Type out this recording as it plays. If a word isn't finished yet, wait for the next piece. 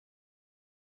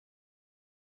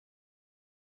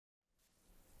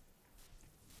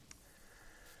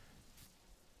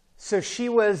So she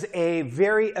was a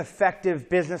very effective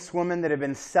businesswoman that had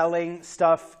been selling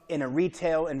stuff in a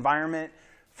retail environment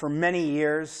for many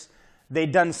years.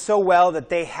 They'd done so well that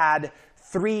they had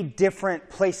 3 different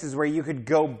places where you could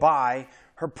go buy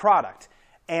her product.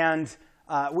 And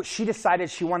she decided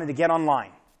she wanted to get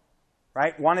online,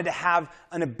 right? Wanted to have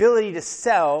an ability to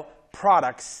sell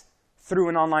products through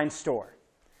an online store.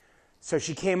 So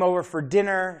she came over for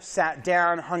dinner, sat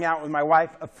down, hung out with my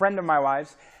wife, a friend of my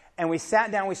wife's, and we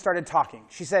sat down, we started talking.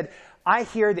 She said, I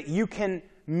hear that you can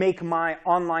make my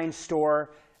online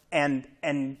store and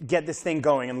get this thing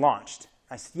going and launched.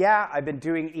 I said, yeah, I've been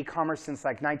doing e-commerce since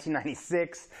like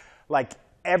 1996. Like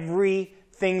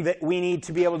everything that we need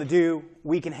to be able to do,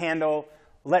 we can handle.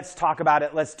 Let's talk about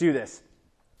it. Let's do this.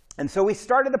 And so we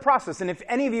started the process. And if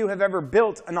any of you have ever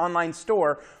built an online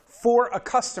store for a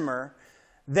customer,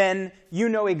 then you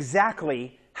know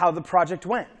exactly how the project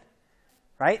went.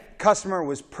 Right? Customer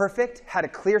was perfect, had a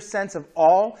clear sense of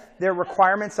all their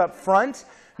requirements up front,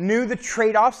 knew the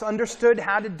trade-offs, understood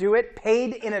how to do it,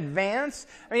 paid in advance.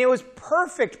 I mean, it was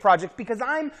perfect project because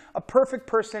I'm a perfect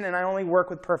person and I only work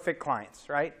with perfect clients,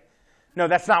 right? No,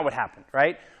 that's not what happened,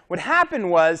 right? What happened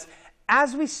was,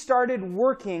 as we started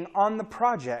working on the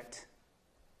project,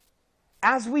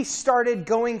 as we started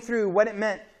going through what it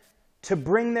meant to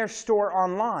bring their store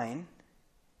online,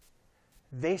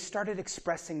 they started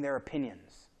expressing their opinions.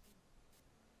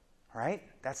 Right?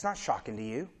 That's not shocking to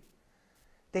you.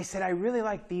 They said, I really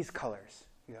like these colors.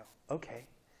 You go, okay.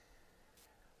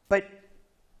 But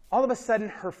all of a sudden,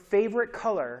 her favorite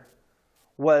color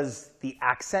was the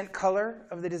accent color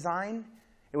of the design.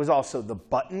 It was also the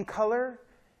button color.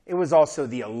 It was also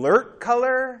the alert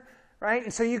color, right?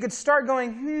 And so you could start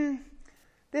going,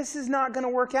 this is not going to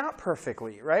work out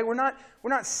perfectly, right? We're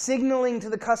not signaling to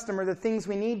the customer the things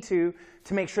we need to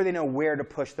make sure they know where to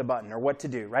push the button or what to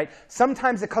do, right?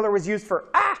 Sometimes the color was used for,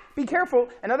 be careful,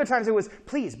 and other times it was,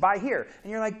 please, buy here.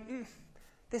 And you're like,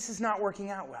 this is not working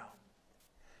out well.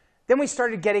 Then we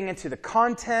started getting into the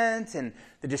content and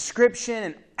the description,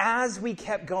 and as we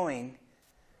kept going,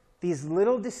 these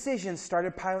little decisions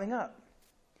started piling up.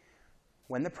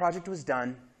 When the project was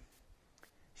done,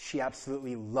 she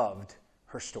absolutely loved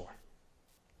her store.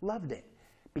 Loved it.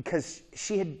 Because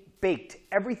she had baked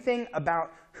everything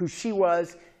about who she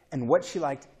was and what she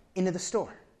liked into the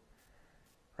store.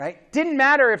 Right? Didn't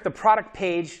matter if the product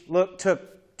page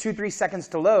took 2-3 seconds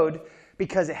to load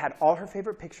because it had all her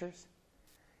favorite pictures.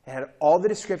 It had all the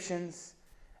descriptions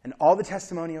and all the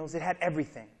testimonials. It had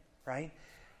everything. Right?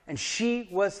 And she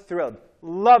was thrilled.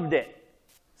 Loved it.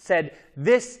 Said,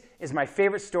 this is my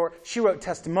favorite store. She wrote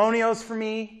testimonials for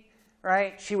me.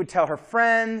 Right? She would tell her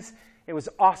friends. It was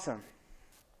awesome.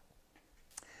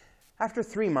 After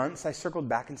 3 months, I circled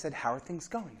back and said, how are things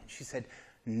going? And she said,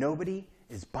 nobody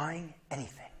is buying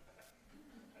anything.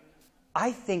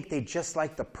 I think they just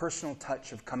like the personal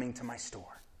touch of coming to my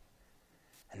store.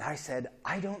 And I said,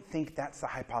 I don't think that's the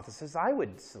hypothesis I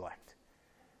would select.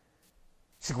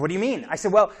 She said, what do you mean? I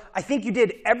said, well, I think you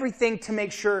did everything to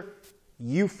make sure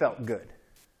you felt good.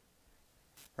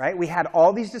 Right? We had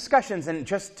all these discussions, and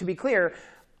just to be clear,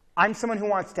 I'm someone who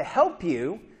wants to help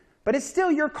you, but it's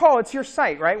still your call. It's your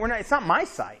site, right? It's not my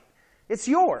site. It's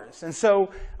yours. And so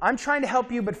I'm trying to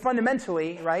help you, but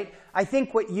fundamentally, right, I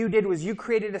think what you did was you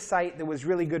created a site that was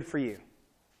really good for you.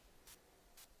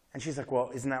 And she's like, well,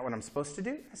 isn't that what I'm supposed to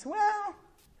do? I said, well,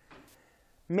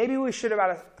 maybe we should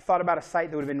have thought about a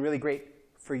site that would have been really great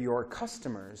for your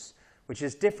customers, which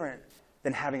is different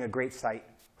than having a great site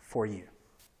for you.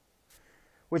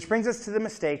 Which brings us to the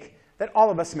mistake that all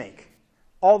of us make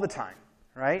all the time,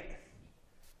 right?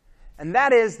 And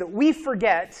that is that we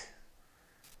forget,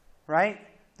 right,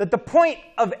 that the point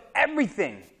of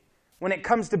everything when it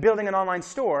comes to building an online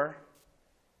store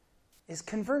is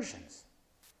conversions.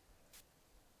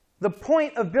 The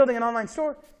point of building an online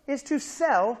store is to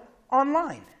sell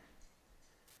online,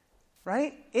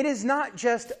 right? It is not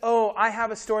just, oh, I have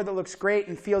a store that looks great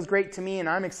and feels great to me and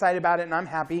I'm excited about it and I'm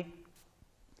happy.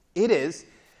 It is,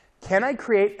 can I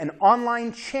create an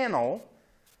online channel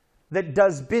that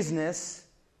does business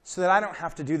so that I don't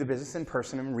have to do the business in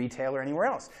person in retail or anywhere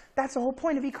else? That's the whole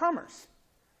point of e-commerce.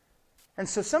 And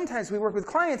so sometimes we work with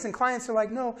clients, and clients are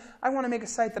like, no, I want to make a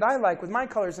site that I like with my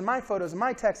colors and my photos and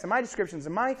my text and my descriptions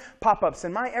and my pop-ups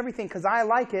and my everything because I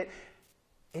like it.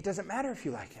 It doesn't matter if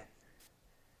you like it.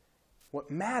 What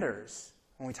matters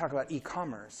when we talk about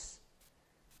e-commerce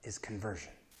is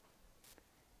conversion.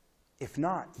 If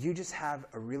not, you just have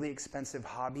a really expensive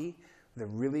hobby with a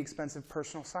really expensive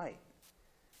personal site.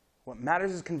 What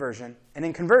matters is conversion. And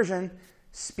in conversion,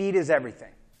 speed is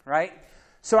everything, right?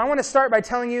 So I want to start by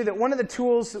telling you that one of the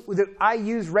tools that I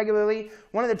use regularly,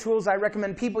 one of the tools I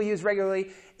recommend people use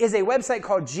regularly, is a website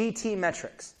called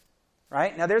GTmetrix.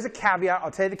 Right? Now there's a caveat.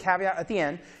 I'll tell you the caveat at the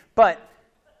end. But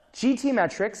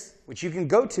GTmetrix, which you can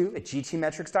go to at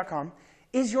gtmetrix.com,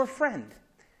 is your friend.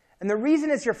 And the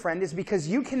reason it's your friend is because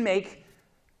you can make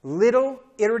little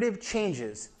iterative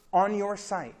changes on your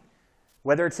site.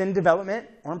 Whether it's in development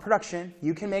or in production,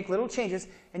 you can make little changes,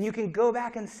 and you can go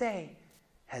back and say,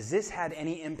 has this had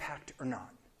any impact or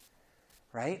not?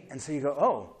 Right? And so you go,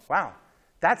 oh, wow,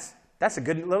 that's a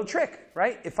good little trick,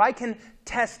 right? If I can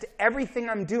test everything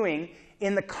I'm doing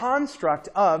in the construct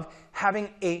of having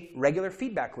a regular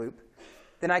feedback loop,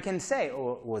 then I can say,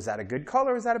 oh, was that a good call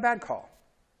or was that a bad call?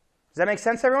 Does that make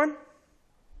sense, everyone?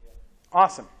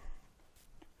 Awesome.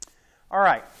 All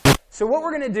right. So what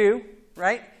we're going to do,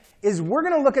 right, is we're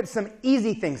going to look at some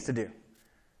easy things to do.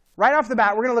 Right off the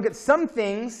bat, we're going to look at some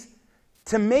things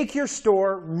to make your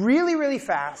store really, really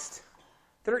fast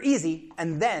that are easy,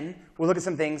 and then we'll look at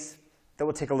some things that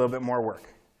will take a little bit more work.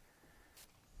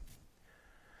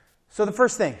 So the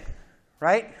first thing,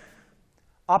 right?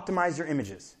 Optimize your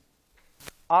images.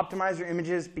 Optimize your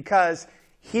images because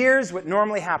here's what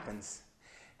normally happens.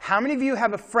 How many of you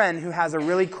have a friend who has a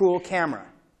really cool camera?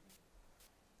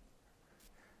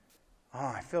 Oh,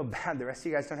 I feel bad. The rest of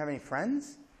you guys don't have any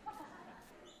friends?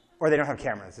 Or they don't have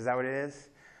cameras. Is that what it is?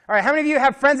 All right, how many of you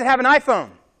have friends that have an iPhone?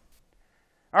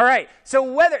 All right, so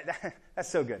whether, that's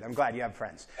so good. I'm glad you have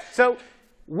friends. So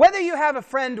whether you have a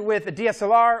friend with a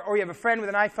DSLR or you have a friend with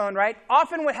an iPhone, right?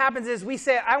 Often what happens is we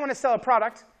say, I want to sell a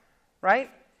product,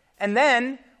 right? And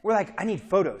then we're like, I need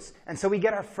photos. And so we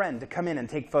get our friend to come in and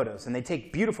take photos. And they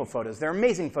take beautiful photos. They're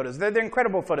amazing photos. They're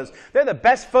incredible photos. They're the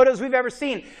best photos we've ever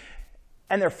seen.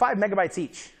 And they're 5 megabytes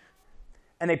each.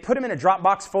 And they put them in a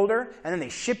Dropbox folder, and then they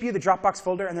ship you the Dropbox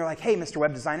folder, and they're like, hey, Mr.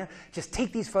 Web Designer, just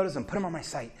take these photos and put them on my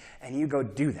site. And you go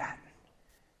do that.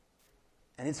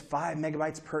 And it's 5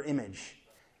 megabytes per image,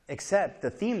 except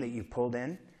the theme that you pulled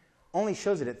in only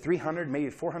shows it at 300, maybe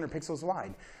 400 pixels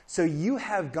wide. So you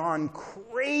have gone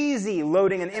crazy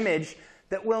loading an image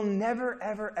that will never,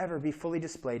 ever, ever be fully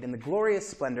displayed in the glorious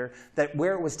splendor that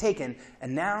where it was taken.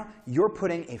 And now you're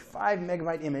putting a 5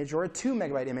 megabyte image or a 2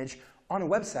 megabyte image on a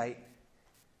website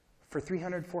for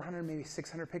 300, 400, maybe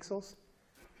 600 pixels,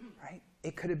 right?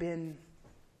 It could have been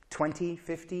 20,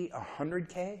 50,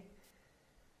 100K.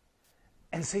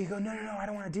 And so you go, no, I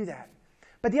don't want to do that.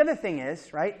 But the other thing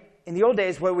is, right, in the old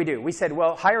days, what we do? We said,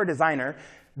 well, hire a designer.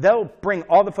 They'll bring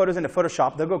all the photos into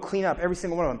Photoshop. They'll go clean up every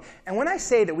single one of them. And when I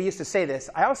say that we used to say this,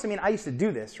 I also mean I used to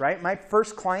do this, right? My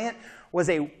first client was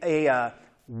a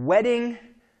wedding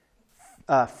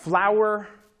flower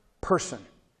person,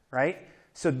 right?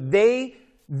 So they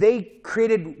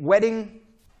created wedding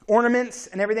ornaments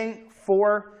and everything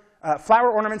for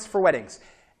flower ornaments for weddings.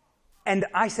 And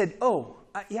I said, oh,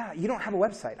 yeah, you don't have a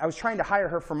website. I was trying to hire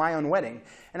her for my own wedding.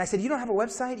 And I said, you don't have a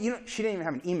website? She didn't even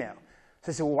have an email.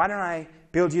 So I said, well, why don't I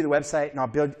build you the website and I'll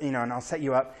build, and I'll set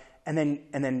you up. And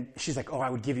then she's like, oh, I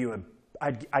would give you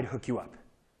I'd hook you up.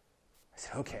 I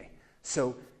said, okay.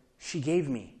 So she gave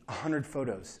me 100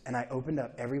 photos, and I opened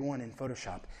up every one in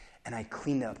Photoshop, and I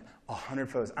cleaned up 100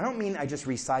 photos. I don't mean I just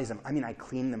resized them. I mean I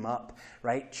cleaned them up,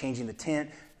 right? Changing the tint,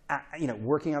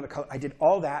 working on the color. I did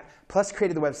all that, plus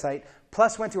created the website,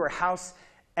 plus went to her house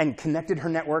and connected her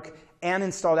network and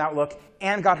installed Outlook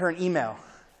and got her an email.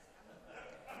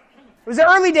 It was the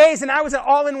early days, and I was an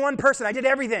all-in-one person. I did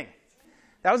everything.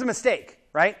 That was a mistake,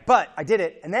 right? But I did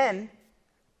it, and then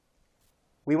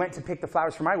we went to pick the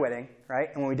flowers for my wedding, right?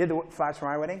 And when we did the flowers for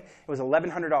my wedding, it was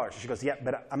 $1,100. She goes, yeah,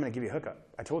 but I'm going to give you a hookup.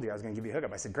 I told you I was going to give you a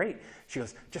hookup. I said, great. She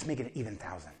goes, just make it an even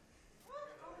 1,000.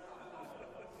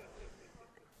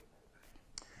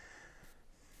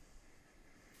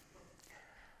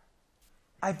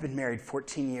 I've been married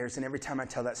 14 years, and every time I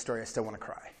tell that story, I still want to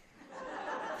cry.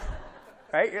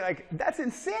 Right? You're like, that's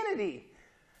insanity.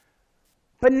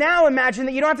 But now imagine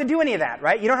that you don't have to do any of that,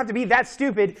 right? You don't have to be that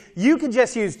stupid. You can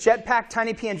just use Jetpack,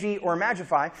 TinyPNG, or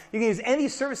Imagify. You can use any of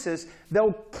these services.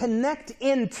 They'll connect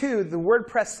into the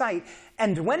WordPress site.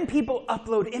 And when people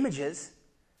upload images,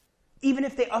 even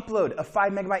if they upload a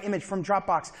 5 megabyte image from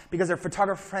Dropbox because their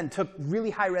photographer friend took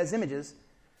really high-res images,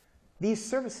 these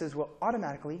services will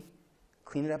automatically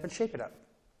clean it up and shape it up.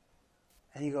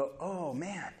 And you go, oh,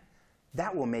 man,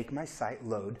 that will make my site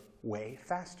load way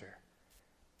faster.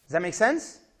 Does that make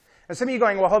sense? Now some of you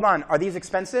going, well, hold on, are these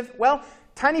expensive? Well,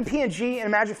 TinyPNG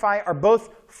and Imagify are both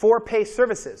for-pay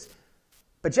services,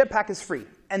 but Jetpack is free.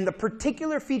 And the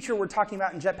particular feature we're talking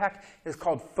about in Jetpack is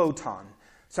called Photon.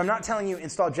 So I'm not telling you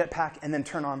install Jetpack and then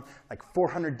turn on like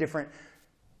 400 different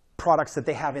products that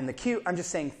they have in the queue. I'm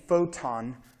just saying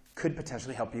Photon could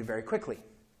potentially help you very quickly.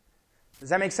 Does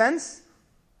that make sense?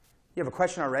 You have a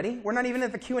question already? We're not even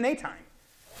at the Q&A time.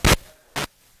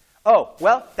 Oh,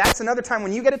 well, that's another time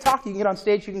when you get to talk, you can get on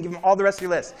stage, you can give them all the rest of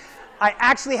your list. I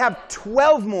actually have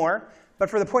 12 more, but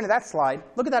for the point of that slide,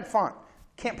 look at that font.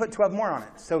 Can't put 12 more on it.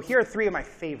 So here are 3 of my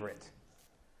favorite.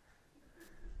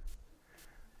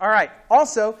 All right,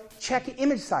 also, check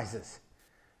image sizes,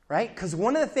 right? Because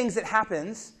one of the things that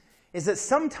happens is that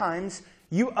sometimes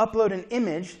you upload an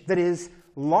image that is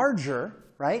larger,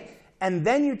 right? And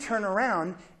then you turn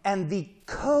around and the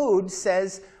code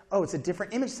says, oh, it's a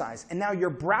different image size. And now your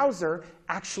browser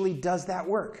actually does that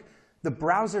work. The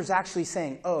browser's actually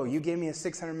saying, oh, you gave me a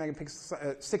 600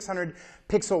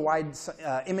 pixel wide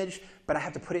image, but I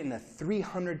have to put it in a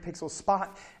 300 pixel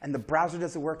spot, and the browser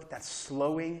does the work. That's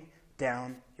slowing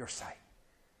down your site.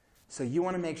 So you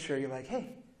want to make sure you're like,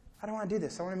 hey, I don't want to do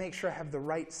this. I want to make sure I have the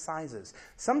right sizes.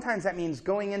 Sometimes that means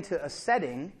going into a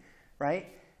setting, right,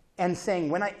 and saying,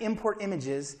 when I import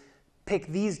images, pick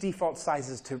these default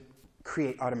sizes to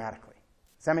create automatically.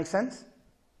 Does that make sense?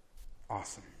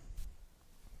 Awesome.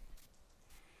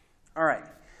 All right.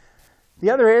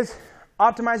 The other is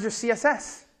optimize your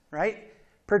CSS, right?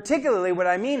 Particularly what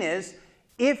I mean is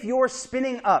if you're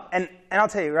spinning up, and I'll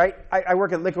tell you, right, I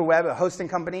work at Liquid Web, a hosting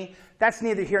company. That's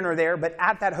neither here nor there, but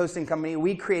at that hosting company,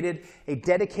 we created a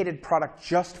dedicated product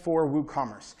just for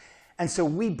WooCommerce. And so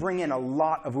we bring in a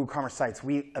lot of WooCommerce sites.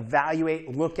 We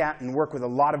evaluate, look at, and work with a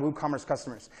lot of WooCommerce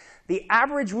customers. The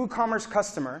average WooCommerce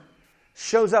customer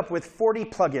shows up with 40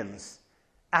 plugins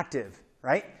active,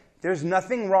 right? There's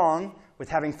nothing wrong with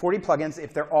having 40 plugins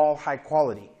if they're all high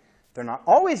quality. They're not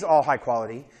always all high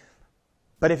quality,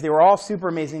 but if they were all super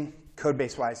amazing code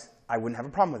base-wise, I wouldn't have a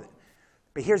problem with it.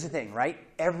 But here's the thing, right?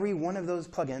 Every one of those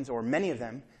plugins, or many of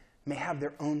them, may have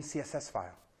their own CSS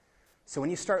file. So when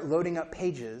you start loading up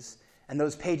pages, and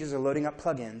those pages are loading up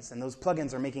plugins, and those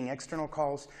plugins are making external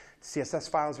calls to CSS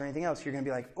files or anything else, you're going to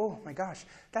be like, oh my gosh,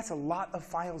 that's a lot of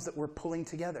files that we're pulling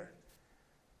together.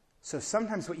 So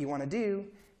sometimes what you want to do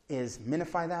is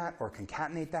minify that or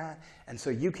concatenate that, and so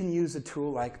you can use a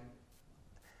tool like,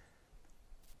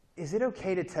 is it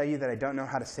okay to tell you that I don't know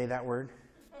how to say that word?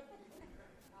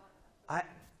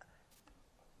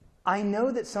 I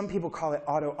know that some people call it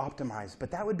auto-optimize, but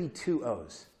that would be 2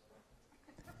 O's.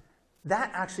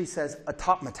 That actually says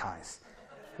automatize,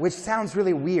 which sounds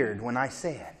really weird when I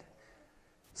say it.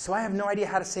 So I have no idea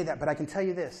how to say that, but I can tell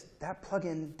you this. That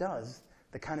plugin does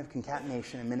the kind of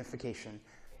concatenation and minification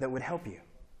that would help you.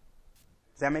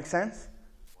 Does that make sense?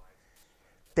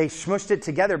 They smushed it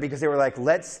together because they were like,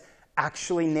 let's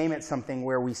actually name it something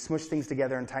where we smush things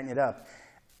together and tighten it up,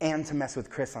 and to mess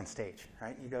with Chris on stage,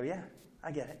 right? You go, yeah,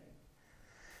 I get it.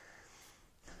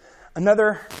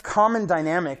 Another common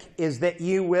dynamic is that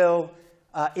you will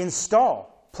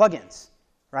install plugins,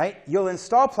 right? You'll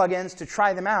install plugins to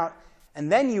try them out,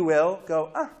 and then you will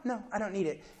go, oh, no, I don't need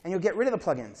it, and you'll get rid of the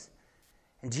plugins.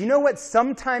 And do you know what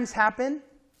sometimes happens?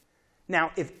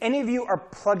 Now, if any of you are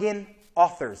plugin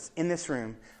authors in this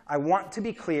room, I want to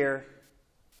be clear,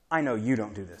 I know you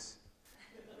don't do this.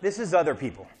 This is other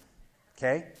people,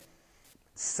 okay?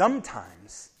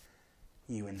 Sometimes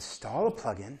you install a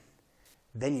plugin,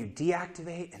 then you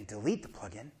deactivate and delete the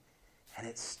plugin, and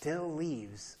it still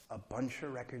leaves a bunch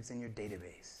of records in your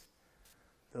database.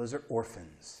 Those are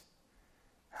orphans.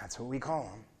 That's what we call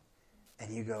them.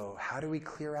 And you go, how do we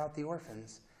clear out the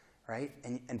orphans, right?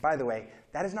 And by the way,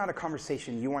 that is not a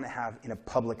conversation you want to have in a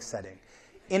public setting.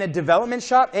 In a development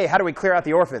shop, hey, how do we clear out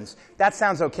the orphans? That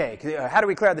sounds okay. How do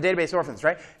we clear out the database orphans,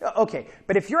 right? Okay,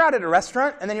 but if you're out at a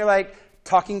restaurant and then you're like,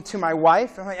 talking to my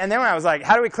wife, and then I was like,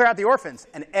 how do we clear out the orphans?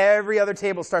 And every other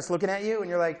table starts looking at you, and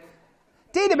you're like,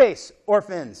 database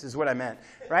orphans is what I meant,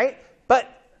 right?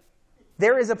 But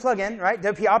there is a plugin, right,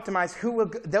 WP Optimize, who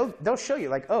will, they'll show you,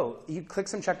 like, oh, you click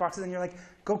some checkboxes, and you're like,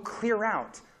 go clear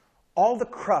out all the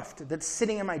cruft that's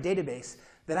sitting in my database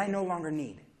that I no longer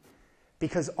need.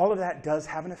 Because all of that does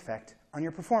have an effect on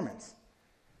your performance.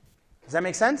 Does that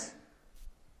make sense?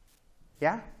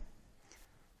 Yeah?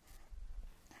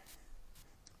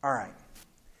 All right.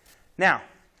 Now,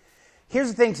 here's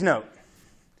the thing to note.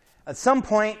 At some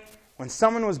point, when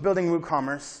someone was building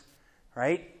WooCommerce,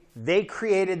 right, they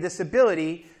created this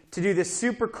ability to do this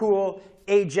super cool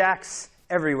Ajax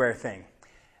everywhere thing.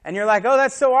 And you're like, oh,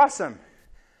 that's so awesome.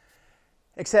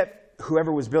 Except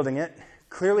whoever was building it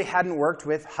clearly hadn't worked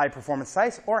with high-performance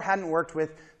sites or hadn't worked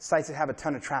with sites that have a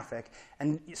ton of traffic.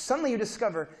 And suddenly you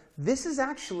discover this is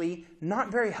actually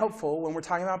not very helpful when we're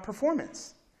talking about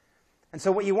performance. And so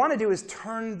what you want to do is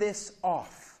turn this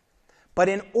off. But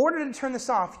in order to turn this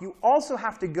off, you also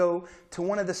have to go to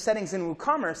one of the settings in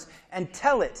WooCommerce and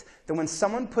tell it that when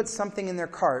someone puts something in their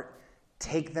cart,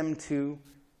 take them to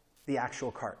the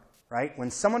actual cart, right?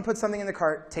 When someone puts something in the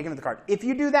cart, take them to the cart. If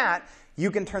you do that,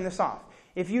 you can turn this off.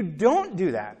 If you don't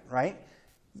do that, right,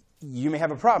 you may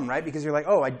have a problem, right? Because you're like,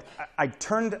 oh, I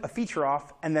turned a feature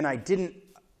off, and then I didn't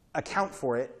account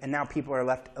for it, and now people are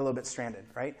left a little bit stranded,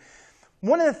 right?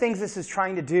 One of the things this is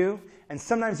trying to do, and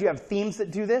sometimes you have themes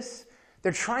that do this,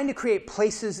 they're trying to create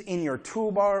places in your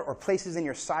toolbar or places in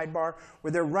your sidebar where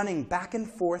they're running back and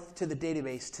forth to the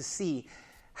database to see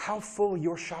how full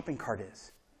your shopping cart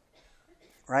is,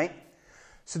 right?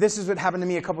 So this is what happened to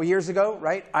me a couple years ago,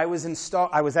 right? I was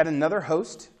at another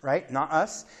host, right? Not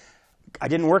us. I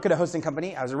didn't work at a hosting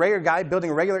company. I was a regular guy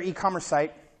building a regular e-commerce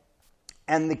site,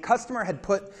 and the customer had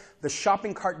put the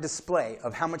shopping cart display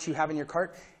of how much you have in your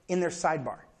cart in their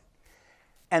sidebar.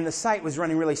 And the site was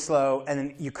running really slow,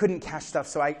 and you couldn't cache stuff.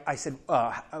 So I said,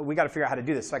 we got to figure out how to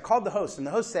do this. So I called the host, and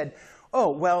the host said, oh,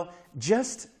 well,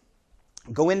 just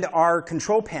go into our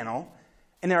control panel,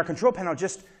 and in our control panel,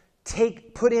 just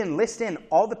list in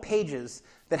all the pages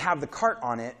that have the cart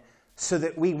on it so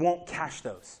that we won't cache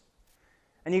those.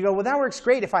 And you go, well, that works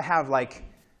great if I have, like,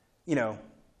 you know,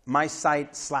 my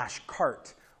site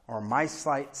 /cart, or my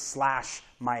site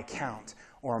 /my account,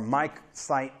 or my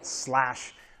site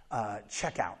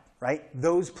 /checkout, right?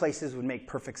 Those places would make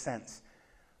perfect sense.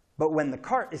 But when the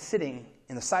cart is sitting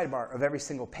in the sidebar of every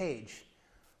single page,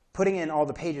 putting in all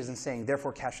the pages and saying,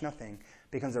 therefore cache nothing,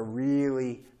 becomes a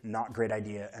really not great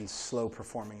idea and slow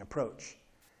performing approach,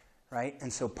 right?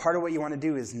 And so part of what you want to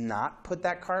do is not put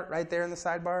that cart right there in the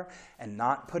sidebar and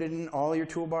not put it in all your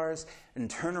toolbars and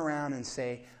turn around and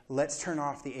say, let's turn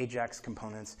off the Ajax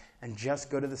components and just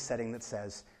go to the setting that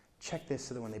says, check this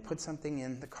so that when they put something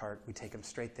in the cart, we take them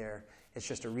straight there. It's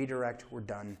just a redirect, we're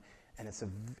done, and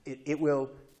it will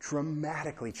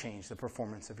dramatically change the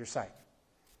performance of your site.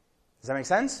 Does that make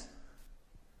sense?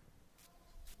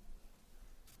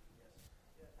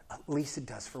 At least it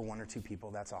does for one or two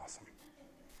people. That's awesome.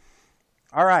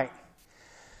 All right.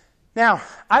 Now,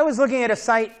 I was looking at a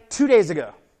site 2 days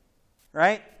ago,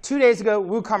 right? 2 days ago,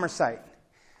 WooCommerce site.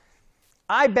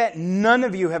 I bet none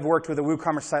of you have worked with a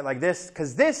WooCommerce site like this,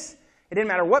 because this, it didn't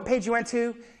matter what page you went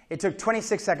to, it took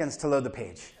 26 seconds to load the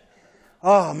page.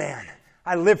 Oh, man.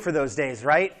 I live for those days,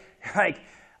 right? Like,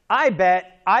 I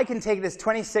bet I can take this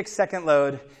 26-second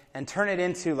load and turn it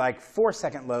into, like,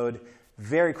 4-second load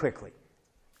very quickly,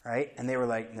 right? And they were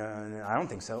like, no, I don't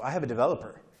think so. I have a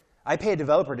developer. I pay a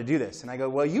developer to do this. And I go,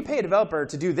 well, you pay a developer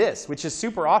to do this, which is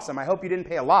super awesome. I hope you didn't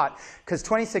pay a lot, because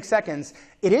 26 seconds,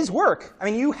 it is work. I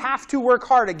mean, you have to work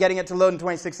hard at getting it to load in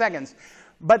 26 seconds.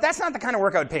 But that's not the kind of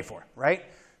work I would pay for, right?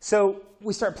 So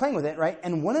we start playing with it, right?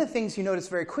 And one of the things you notice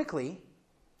very quickly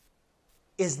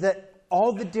is that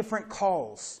all the different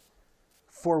calls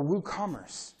for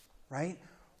WooCommerce, right?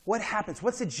 What happens?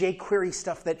 What's the jQuery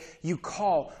stuff that you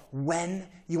call when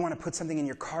you want to put something in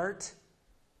your cart?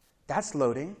 That's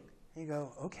loading. You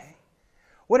go, okay.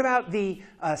 What about the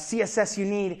CSS you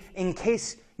need in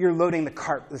case you're loading the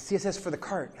cart, the CSS for the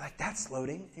cart? You're like, that's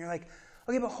loading. And you're like,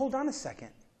 okay, but hold on a second.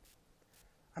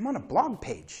 I'm on a blog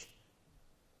page.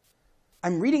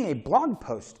 I'm reading a blog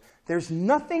post. There's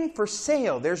nothing for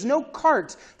sale. There's no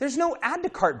cart. There's no add to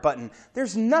cart button.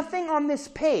 There's nothing on this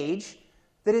page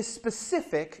that is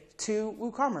specific to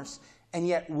WooCommerce. And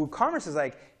yet WooCommerce is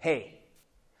like, hey,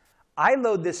 I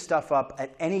load this stuff up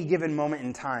at any given moment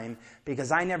in time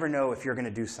because I never know if you're going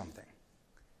to do something,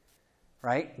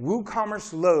 right?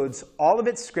 WooCommerce loads all of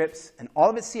its scripts and all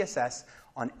of its CSS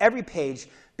on every page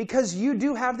because you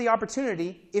do have the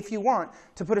opportunity, if you want,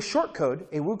 to put a shortcode,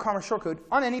 a WooCommerce shortcode,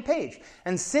 on any page.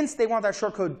 And since they want that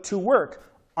shortcode to work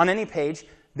on any page,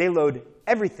 they load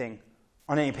everything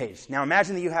on any page. Now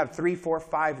imagine that you have 3, 4,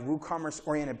 5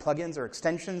 WooCommerce-oriented plugins or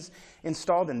extensions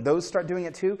installed, and those start doing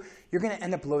it too. You're going to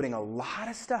end up loading a lot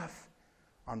of stuff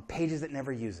on pages that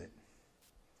never use it.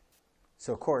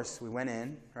 So of course, we went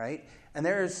in, right? And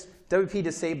there's WP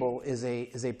Disable is a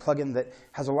plugin that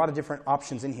has a lot of different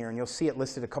options in here, and you'll see it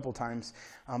listed a couple times.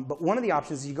 But one of the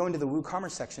options is you go into the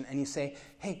WooCommerce section and you say,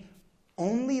 hey,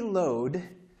 only load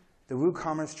the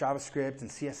WooCommerce JavaScript and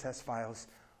CSS files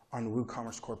on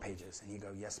WooCommerce core pages. And you go,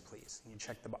 yes, please. And you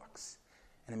check the box.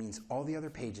 And it means all the other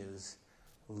pages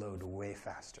load way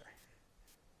faster.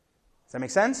 Does that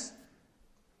make sense?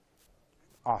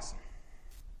 Awesome.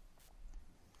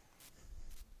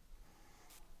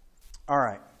 All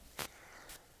right.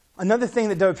 Another thing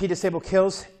that WP Disable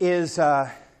kills is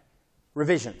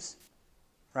revisions,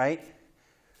 right?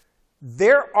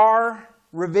 There are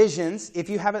revisions, if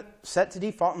you have it set to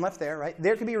default and left there, right?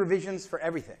 There can be revisions for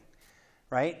everything.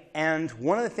 right? And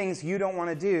one of the things you don't want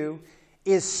to do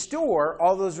is store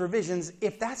all those revisions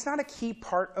if that's not a key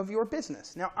part of your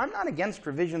business. Now, I'm not against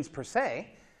revisions per se,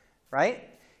 right?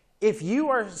 If you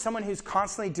are someone who's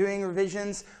constantly doing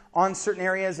revisions on certain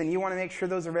areas and you want to make sure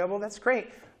those are available, that's great.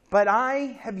 But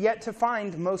I have yet to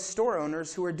find most store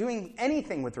owners who are doing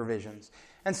anything with revisions.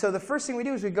 And so the first thing we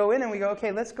do is we go in and we go,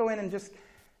 okay, let's go in and just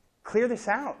clear this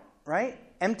out, right?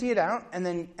 Empty it out and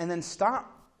then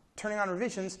stop turning on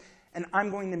revisions. And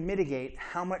I'm going to mitigate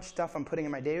how much stuff I'm putting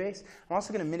in my database. I'm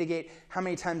also going to mitigate how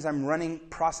many times I'm running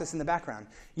process in the background.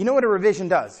 You know what a revision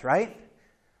does, right?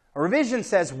 A revision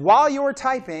says while you're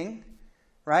typing,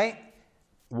 right?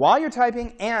 While you're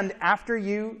typing and after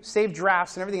you save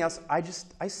drafts and everything else,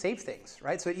 I save things,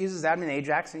 right? So it uses admin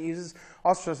Ajax and it uses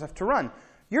all sorts of stuff to run.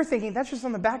 You're thinking that's just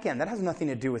on the back end. That has nothing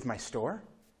to do with my store.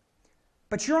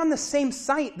 But you're on the same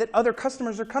site that other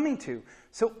customers are coming to.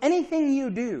 So anything you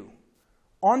do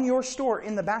on your store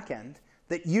in the back end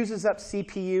that uses up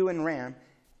CPU and RAM,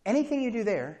 anything you do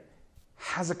there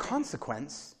has a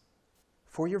consequence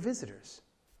for your visitors.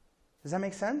 Does that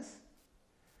make sense?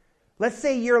 Let's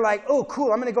say you're like, oh,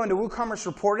 cool, I'm going to go into WooCommerce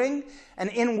reporting, and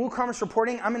in WooCommerce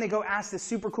reporting, I'm going to go ask this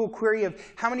super cool query of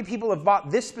how many people have bought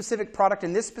this specific product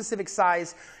in this specific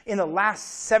size in the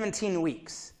last 17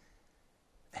 weeks.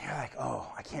 And you're like,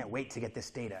 oh, I can't wait to get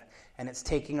this data. And it's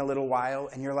taking a little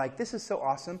while, and you're like, this is so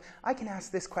awesome. I can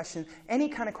ask this question, any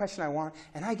kind of question I want,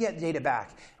 and I get data back.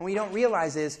 And what you don't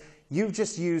realize is you've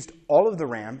just used all of the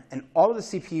RAM and all of the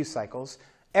CPU cycles,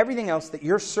 everything else that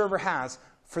your server has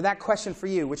for that question for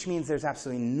you, which means there's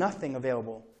absolutely nothing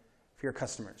available for your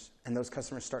customers. And those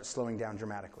customers start slowing down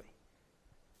dramatically.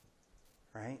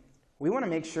 Right? We want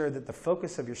to make sure that the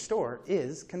focus of your store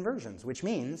is conversions, which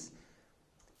means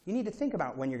you need to think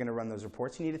about when you're going to run those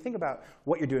reports. You need to think about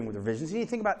what you're doing with revisions. You need to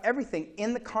think about everything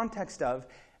in the context of,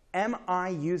 am I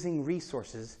using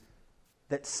resources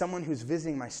that someone who's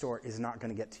visiting my store is not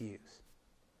going to get to use?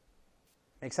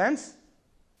 Make sense?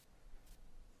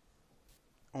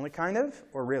 Only kind of,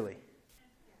 or really?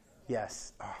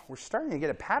 Yes. Oh, we're starting to get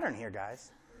a pattern here,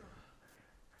 guys.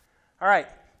 All right.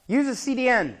 Use a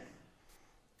CDN,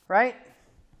 right?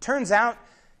 Turns out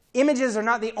images are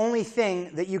not the only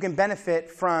thing that you can benefit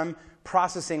from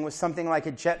processing with something like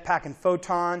a Jetpack and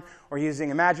Photon or using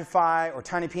Imagify or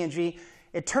TinyPNG.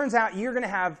 It turns out you're going to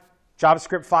have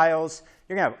JavaScript files,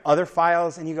 you're going to have other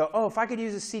files, and you go, oh, if I could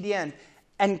use a CDN.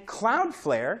 And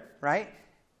Cloudflare, right,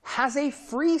 has a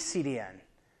free CDN.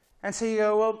 And so you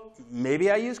go, well,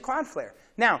 maybe I use Cloudflare.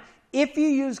 Now, if you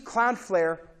use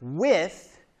Cloudflare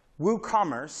with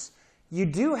WooCommerce, you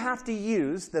do have to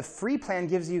use, the free plan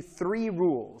gives you 3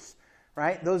 rules,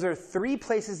 right? Those are 3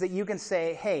 places that you can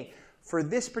say, hey, for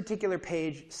this particular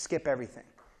page, skip everything.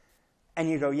 And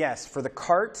you go, yes, for the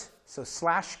cart, so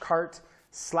 /cart,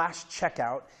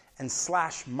 /checkout, and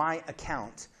 /my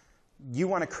account, you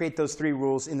want to create those 3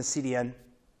 rules in the CDN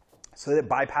so that it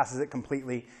bypasses it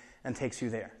completely and takes you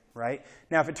there, right?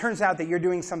 Now, if it turns out that you're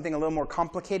doing something a little more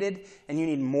complicated and you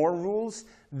need more rules,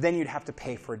 then you'd have to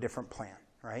pay for a different plan,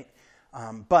 right?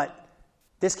 But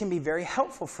this can be very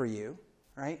helpful for you,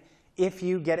 right, if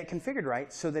you get it configured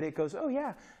right so that it goes, oh,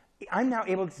 yeah, I'm now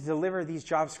able to deliver these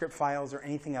JavaScript files or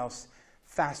anything else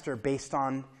faster based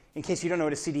on, in case you don't know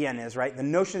what a CDN is, right? The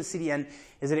notion of CDN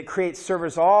is that it creates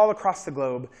servers all across the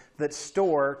globe that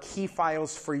store key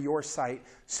files for your site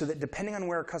so that depending on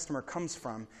where a customer comes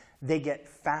from, they get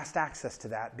fast access to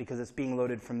that because it's being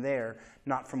loaded from there,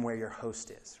 not from where your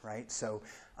host is, right? So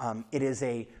it is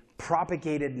a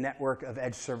propagated network of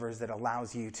edge servers that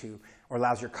allows you to, or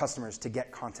allows your customers to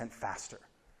get content faster,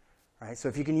 right? So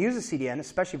if you can use a CDN,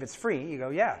 especially if it's free, you go,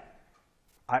 yeah,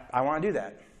 I want to do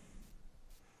that.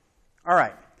 All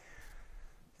right.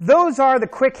 Those are the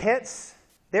quick hits.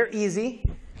 They're easy.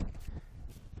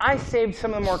 I saved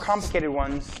some of the more complicated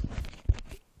ones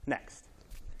next.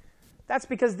 That's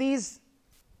because these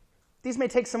may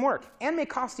take some work and may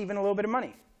cost even a little bit of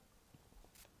money.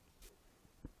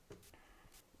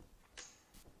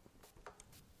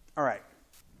 All right.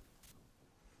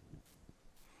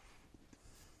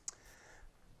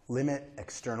 Limit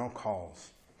external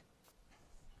calls.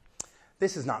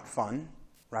 This is not fun,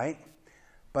 right?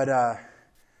 But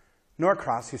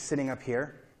Norcross, who's sitting up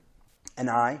here, and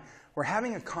I were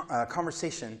having a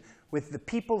conversation with the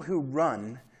people who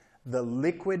run the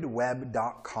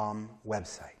liquidweb.com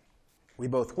website. We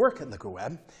both work at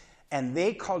LiquidWeb, and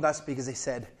they called us because they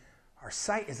said, our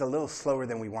site is a little slower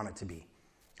than we want it to be.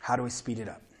 How do we speed it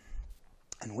up?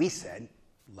 And we said,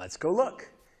 let's go look.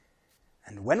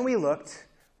 And when we looked,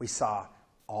 we saw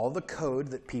all the code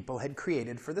that people had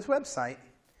created for this website,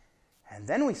 and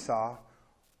then we saw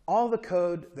all the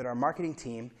code that our marketing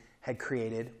team had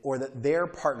created or that their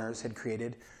partners had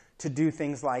created to do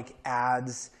things like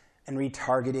ads and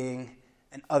retargeting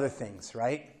and other things,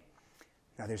 right?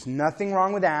 Now, there's nothing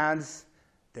wrong with ads.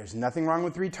 There's nothing wrong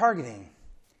with retargeting.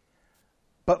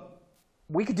 But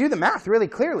we could do the math really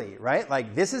clearly, right?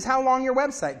 Like, this is how long your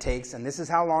website takes, and this is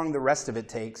how long the rest of it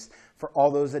takes for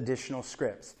all those additional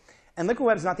scripts. And Liquid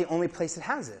Web's not the only place that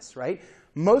has this, right?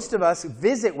 Most of us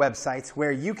visit websites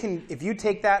where you can, if you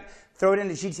take that, throw it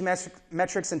into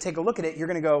GTmetrix and take a look at it, you're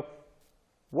going to go,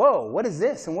 whoa, what is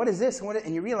this? And what is this?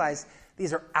 And you realize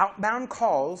these are outbound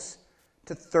calls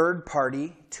to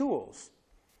third-party tools,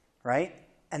 right?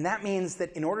 And that means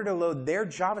that in order to load their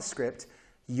JavaScript,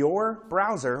 your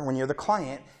browser, when you're the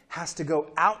client, has to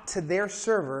go out to their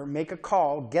server, make a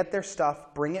call, get their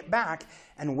stuff, bring it back,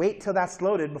 and wait till that's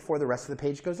loaded before the rest of the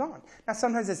page goes on. Now,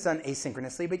 sometimes it's done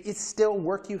asynchronously, but it's still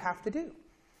work you have to do.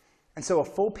 And so a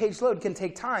full page load can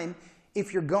take time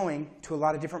if you're going to a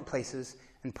lot of different places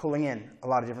and pulling in a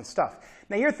lot of different stuff.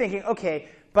 Now, you're thinking, okay,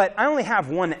 but I only have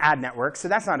one ad network, so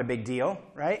that's not a big deal,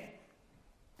 right?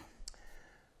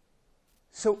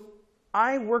 So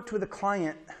I worked with a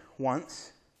client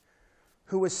once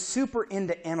who was super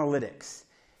into analytics.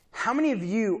 How many of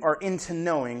you are into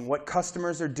knowing what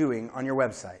customers are doing on your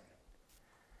website?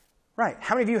 Right.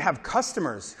 How many of you have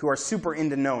customers who are super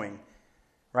into knowing,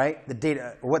 right, the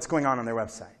data, or what's going on their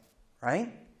website,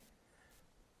 right?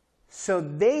 So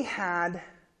they had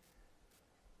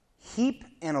Heap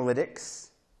Analytics,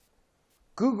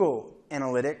 Google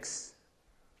Analytics,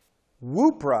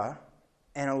 Woopra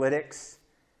Analytics,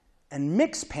 and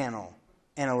Mixpanel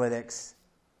Analytics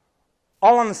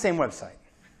all on the same website.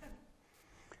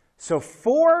 So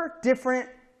 4 different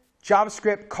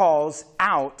JavaScript calls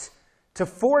out to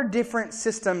 4 different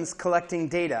systems collecting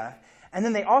data. And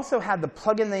then they also had the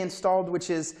plugin they installed, which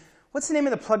is, what's the name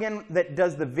of the plugin that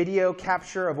does the video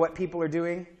capture of what people are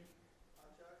doing?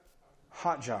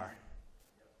 Hotjar.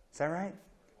 Is that right?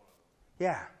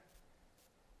 Yeah.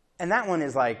 And that one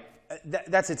is like,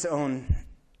 that's its own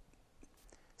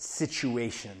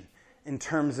situation in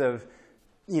terms of,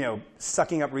 you know,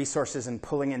 sucking up resources and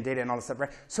pulling in data and all this stuff,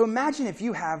 right? So imagine if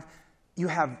you have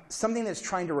something that's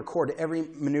trying to record every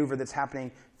maneuver that's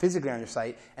happening physically on your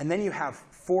site, and then you have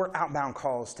 4 outbound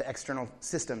calls to external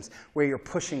systems where you're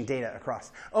pushing data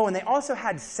across. Oh, and they also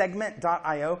had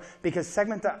segment.io, because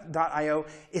segment.io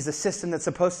is a system that's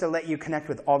supposed to let you connect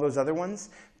with all those other ones,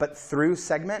 but through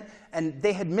Segment, and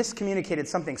they had miscommunicated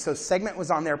something, so Segment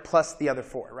was on there plus the other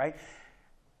 4, right?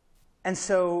 And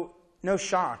so, no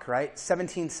shock, right?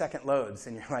 17-second loads,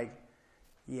 and you're like,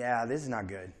 yeah, this is not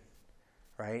good,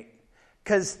 right?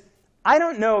 Because I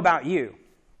don't know about you,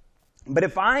 but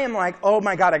if I am like, oh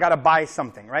my God, I got to buy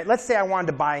something, right? Let's say I wanted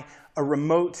to buy a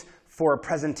remote for a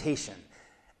presentation,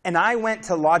 and I went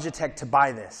to Logitech to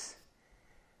buy this.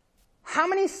 How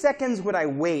many seconds would I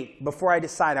wait before I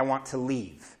decide I want to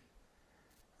leave,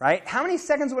 right? How many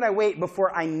seconds would I wait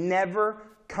before I never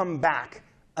come back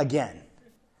again?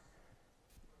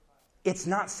 It's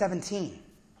not 17,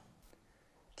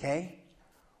 okay?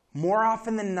 More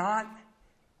often than not,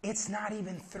 it's not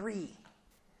even 3.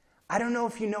 I don't know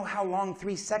if you know how long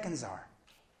 3 seconds are,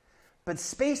 but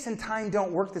space and time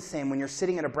don't work the same when you're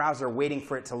sitting in a browser waiting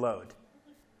for it to load.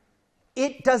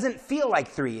 It doesn't feel like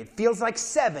 3. It feels like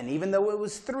 7, even though it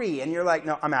was 3, and you're like,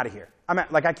 no, I'm out of here.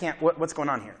 Like, I can't, what's going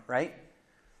on here, right?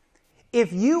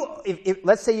 If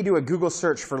let's say you do a Google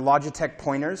search for Logitech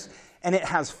pointers, and it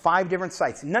has 5 different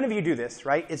sites. None of you do this,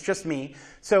 right? It's just me.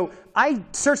 So I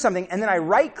search something, and then I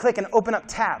right-click and open up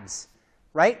tabs,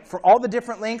 right? For all the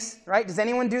different links, right? Does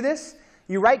anyone do this?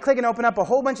 You right-click and open up a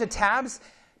whole bunch of tabs.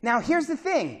 Now, here's the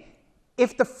thing.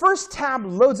 If the first tab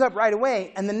loads up right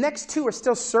away, and the next 2 are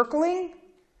still circling,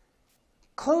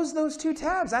 close those 2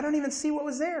 tabs. I don't even see what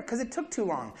was there, because it took too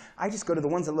long. I just go to the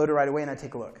ones that loaded right away, and I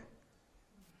take a look.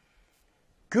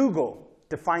 Google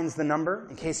defines the number,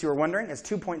 in case you were wondering, as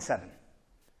 2.7.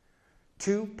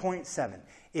 2.7.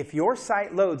 If your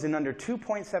site loads in under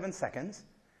 2.7 seconds,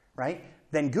 right,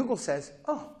 then Google says,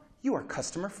 oh, you are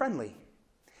customer friendly.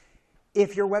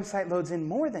 If your website loads in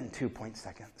more than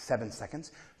 2.7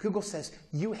 seconds, Google says,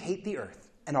 you hate the earth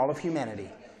and all of humanity.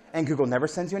 And Google never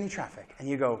sends you any traffic. And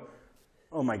you go,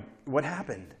 oh my, what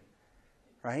happened?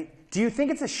 Right? Do you think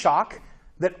it's a shock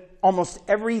that almost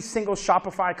every single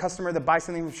Shopify customer that buys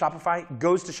something from Shopify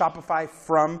goes to Shopify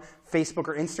from Facebook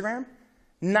or Instagram?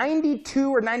 92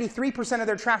 or 93% of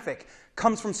their traffic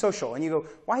comes from social. And you go,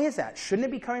 why is that? Shouldn't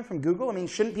it be coming from Google? I mean,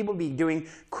 shouldn't people be doing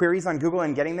queries on Google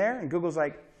and getting there? And Google's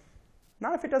like,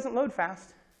 not if it doesn't load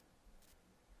fast.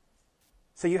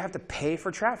 So you have to pay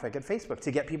for traffic at Facebook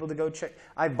to get people to go check.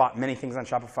 I've bought many things on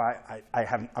Shopify.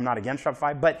 I'm not against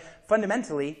Shopify, but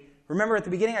fundamentally, Remember at the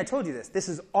beginning I told you this. This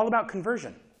is all about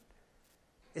conversion.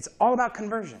 It's all about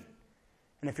conversion.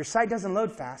 And if your site doesn't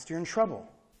load fast, you're in trouble.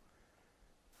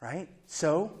 Right?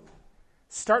 So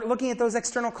start looking at those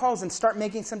external calls and start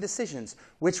making some decisions.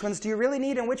 Which ones do you really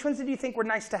need and which ones do you think were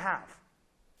nice to have?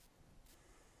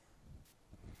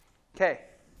 Okay.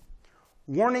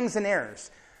 Warnings and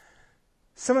errors.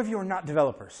 Some of you are not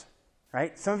developers.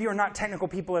 Right? Some of you are not technical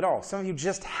people at all. Some of you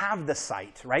just have the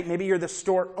site, right? Maybe you're the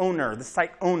store owner, the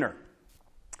site owner.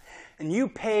 And you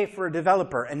pay for a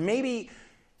developer, and maybe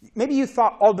you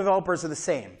thought all developers are the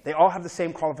same. They all have the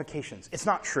same qualifications. It's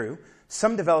not true.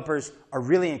 Some developers are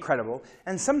really incredible,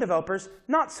 and some developers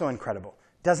not so incredible.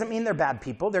 Doesn't mean they're bad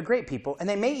people. They're great people, and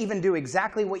they may even do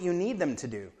exactly what you need them to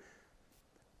do.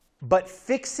 But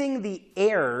fixing the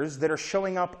errors that are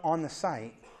showing up on the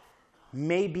site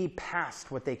may be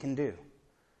past what they can do,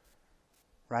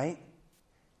 right?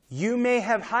 You may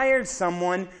have hired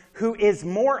someone who is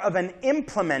more of an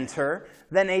implementer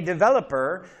than a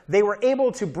developer. They were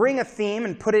able to bring a theme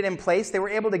and put it in place. They were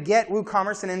able to get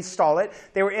WooCommerce and install it.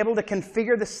 They were able to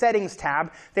configure the settings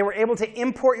tab. They were able to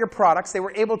import your products. They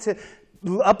were able to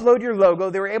upload your logo.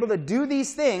 They were able to do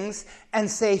these things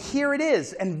and say, here it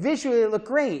is, and visually it looked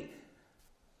great.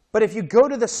 But if you go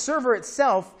to the server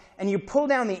itself and you pull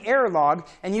down the error log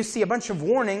and you see a bunch of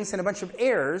warnings and a bunch of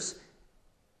errors,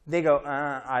 they go,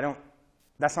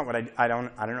 that's not what I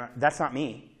don't know, that's not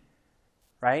me,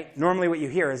 right? Normally what you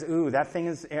hear is, ooh, that thing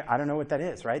is, I don't know what that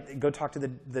is, right? Go talk to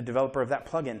the developer of that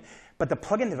plugin. But the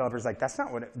plugin developer is like, that's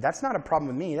not a problem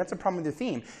with me, that's a problem with the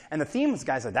theme. And the themes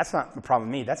guy's like, that's not a problem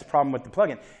with me, that's a problem with the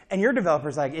plugin. And your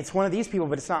developer's like, it's one of these people,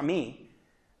 but it's not me,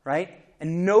 right?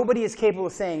 And nobody is capable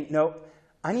of saying, no,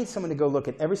 I need someone to go look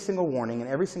at every single warning and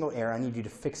every single error. I need you to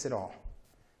fix it all.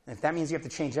 And if that means you have to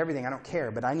change everything, I don't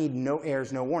care. But I need no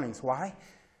errors, no warnings. Why?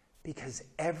 Because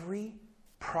every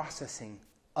processing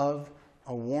of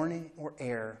a warning or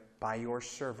error by your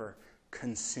server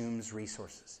consumes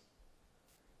resources.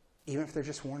 Even if they're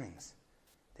just warnings,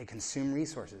 they consume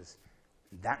resources.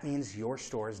 That means your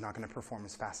store is not going to perform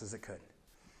as fast as it could.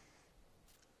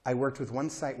 I worked with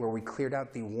one site where we cleared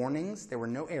out the warnings. There were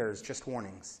no errors, just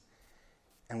warnings.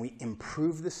 And we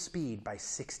improved the speed by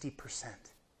 60%.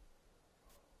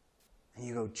 And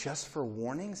you go, just for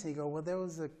warnings? And you go, well, there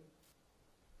was a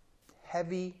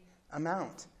heavy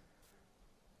amount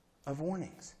of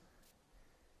warnings.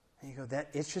 And you go,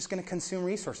 it's just going to consume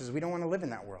resources. We don't want to live in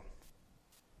that world.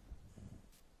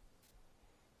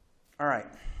 All right.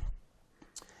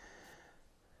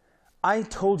 I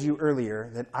told you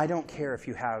earlier that I don't care if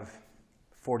you have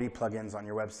 40 plugins on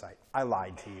your website. I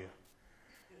lied to you,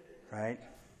 right?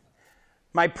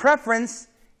 My preference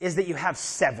is that you have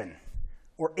 7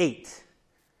 or 8,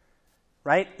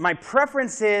 right? My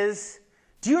preference is,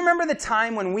 do you remember the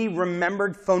time when we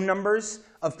remembered phone numbers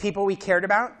of people we cared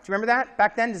about? Do you remember that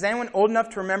back then? Is anyone old enough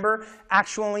to remember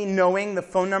actually knowing the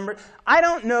phone number? I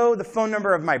don't know the phone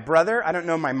number of my brother. I don't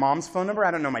know my mom's phone number.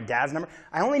 I don't know my dad's number.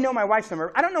 I only know my wife's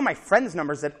number. I don't know my friends'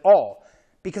 numbers at all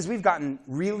because we've gotten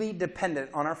really dependent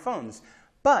on our phones.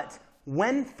 But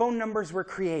when phone numbers were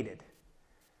created,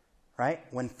 right?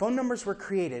 When phone numbers were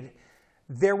created,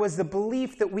 there was the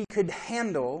belief that we could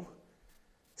handle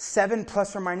 7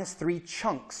 plus or minus 3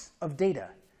 chunks of data,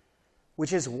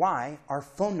 which is why our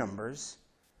phone numbers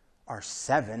are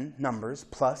 7 numbers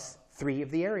plus 3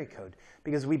 of the area code,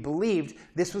 because we believed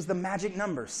this was the magic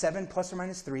number, 7 plus or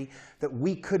minus 3, that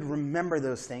we could remember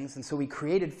those things, and so we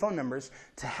created phone numbers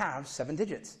to have 7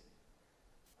 digits,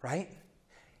 right?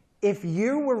 If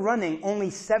you were running only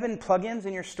 7 plugins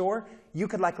in your store, you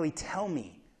could likely tell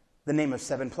me the name of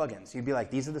 7 plugins. You'd be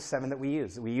like, these are the 7 that we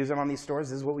use. We use them on these stores.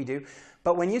 This is what we do.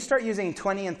 But when you start using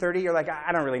 20 and 30, you're like,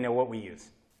 I don't really know what we use,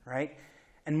 right?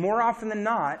 And more often than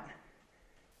not,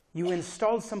 you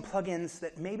installed some plugins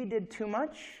that maybe did too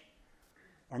much,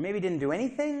 or maybe didn't do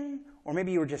anything, or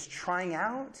maybe you were just trying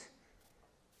out,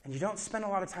 and you don't spend a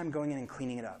lot of time going in and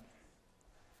cleaning it up.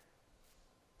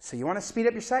 So you want to speed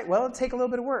up your site? Well, it'll take a little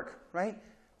bit of work, right?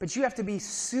 But you have to be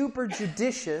super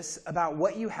judicious about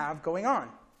what you have going on.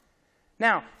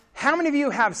 Now, how many of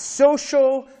you have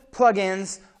social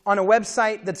plugins on a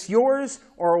website that's yours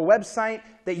or a website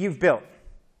that you've built?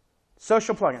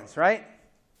 Social plugins, right?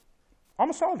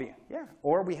 Almost all of you, yeah.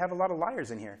 Or we have a lot of liars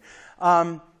in here.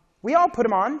 We all put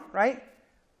them on, right?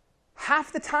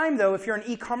 Half the time, though, if you're an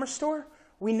e-commerce store,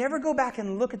 we never go back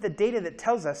and look at the data that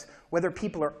tells us whether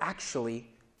people are actually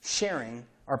sharing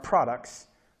our products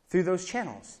through those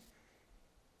channels.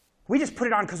 We just put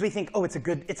it on because we think, oh, it's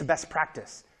a best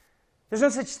practice. There's no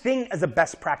such thing as a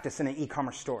best practice in an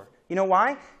e-commerce store. You know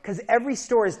why? Because every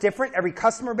store is different, every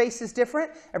customer base is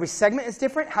different, every segment is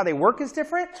different, how they work is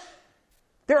different.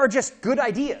 There are just good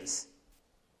ideas,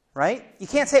 right? You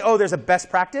can't say, oh, there's a best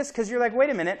practice, because you're like, wait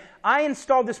a minute, I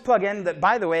installed this plugin that,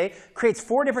 by the way, creates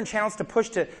 4 different channels to push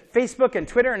to Facebook and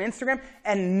Twitter and Instagram,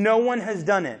 and no one has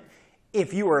done it.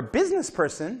 If you were a business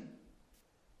person,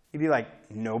 you'd be like,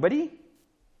 nobody?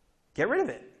 Get rid of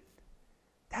it.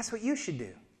 That's what you should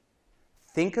do.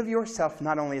 Think of yourself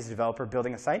not only as a developer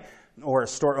building a site or a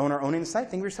store owner owning the site,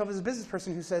 think of yourself as a business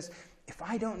person who says, if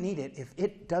I don't need it, if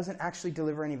it doesn't actually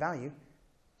deliver any value,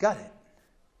 gut it.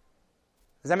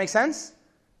 Does that make sense?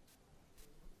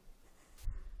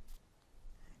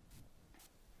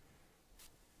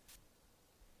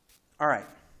 All right.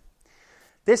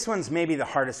 This one's maybe the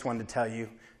hardest one to tell you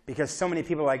because so many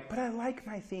people are like, but I like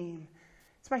my theme.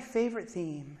 It's my favorite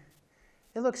theme.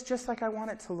 It looks just like I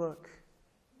want it to look.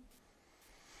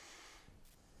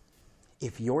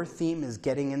 If your theme is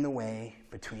getting in the way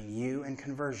between you and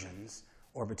conversions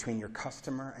or between your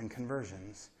customer and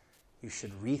conversions, you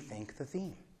should rethink the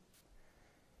theme.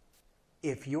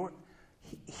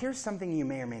 Here's something you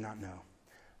may or may not know.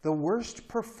 The worst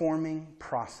performing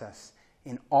process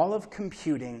in all of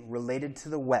computing related to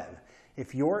the web,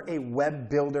 if you're a web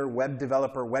builder, web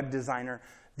developer, web designer,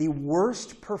 the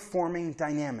worst performing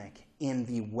dynamic in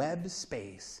the web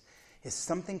space is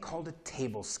something called a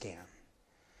table scan.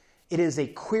 It is a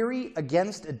query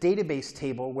against a database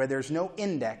table where there's no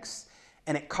index,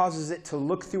 and it causes it to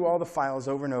look through all the files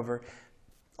over and over,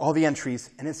 all the entries,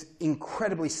 and it's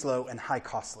incredibly slow and high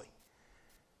costly,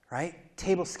 right?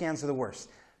 Table scans are the worst.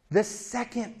 The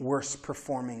second worst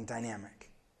performing dynamic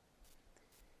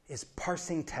is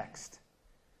parsing text.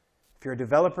 If you're a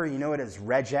developer, you know it as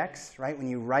regex, right? When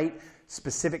you write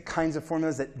specific kinds of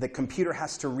formulas that the computer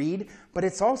has to read, but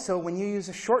it's also when you use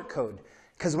a shortcode.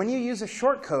 Because when you use a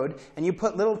shortcode and you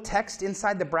put little text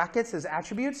inside the brackets as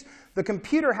attributes, the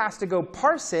computer has to go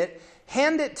parse it,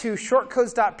 hand it to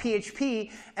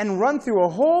shortcodes.php, and run through a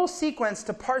whole sequence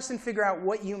to parse and figure out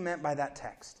what you meant by that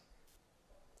text.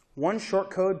 One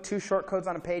shortcode, 2 shortcodes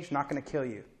on a page, not going to kill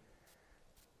you.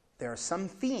 There are some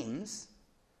themes,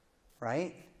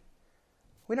 right?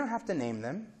 We don't have to name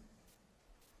them,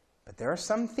 but there are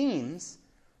some themes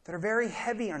that are very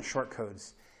heavy on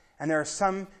shortcodes. And there are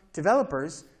some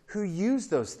developers who use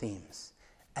those themes.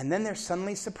 And then they're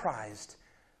suddenly surprised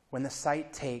when the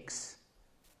site takes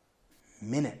a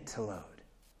minute to load.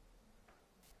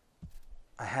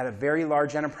 I had a very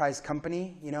large enterprise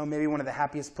company, maybe one of the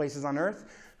happiest places on earth,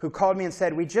 who called me and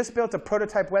said, we just built a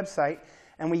prototype website,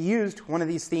 and we used one of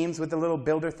these themes with the little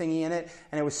builder thingy in it,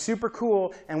 and it was super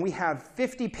cool, and we have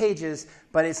 50 pages,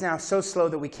 but it's now so slow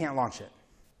that we can't launch it.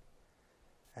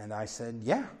 And I said,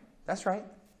 yeah, that's right.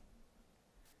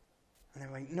 And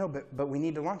they're like, no, but we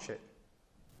need to launch it.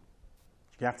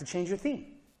 You have to change your theme.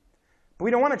 But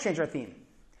we don't want to change our theme.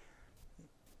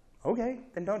 Okay,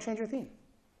 then don't change your theme.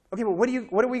 Okay, but what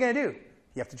are we going to do?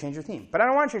 You have to change your theme. But I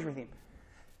don't want to change my theme.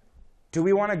 Do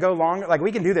we want to go longer? Like,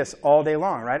 we can do this all day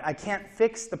long, right? I can't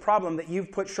fix the problem that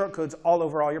you've put shortcodes all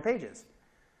over all your pages,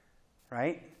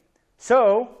 right?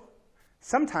 So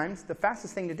sometimes the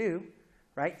fastest thing to do,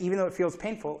 right, even though it feels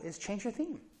painful, is change your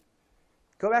theme.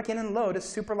 Go back in and load a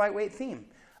super lightweight theme,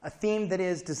 a theme that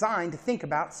is designed to think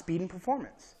about speed and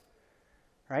performance.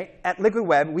 Right? At Liquid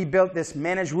Web, we built this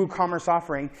managed WooCommerce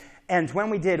offering, and when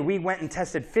we did, we went and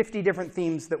tested 50 different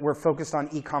themes that were focused on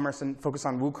e-commerce and focused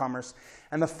on WooCommerce.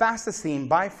 And the fastest theme,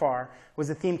 by far, was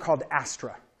a theme called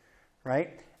Astra.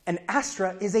 Right? And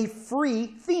Astra is a free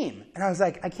theme. And I was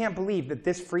like, I can't believe that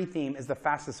this free theme is the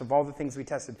fastest of all the things we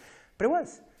tested. But it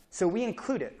was. So we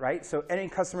include it, right? So any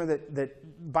customer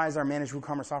that buys our managed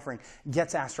WooCommerce offering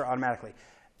gets Astra automatically.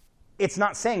 It's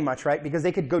not saying much, right? Because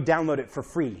they could go download it for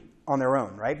free on their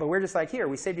own, right? But we're just like, here,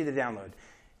 we saved you the download.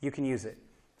 You can use it.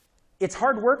 It's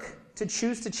hard work to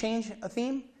choose to change a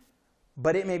theme,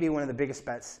 but it may be one of the biggest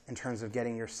bets in terms of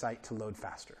getting your site to load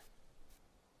faster.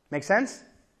 Make sense?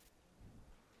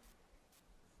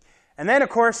 And then, of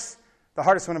course, the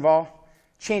hardest one of all,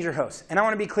 change your host. And I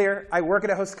want to be clear, I work at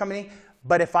a host company,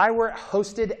 but if I were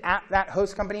hosted at that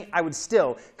host company, I would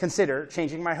still consider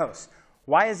changing my host.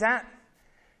 Why is that?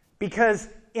 Because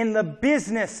in the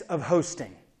business of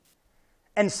hosting,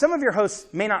 and some of your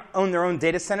hosts may not own their own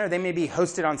data center. They may be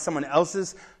hosted on someone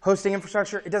else's hosting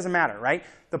infrastructure. It doesn't matter, right?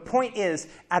 The point is,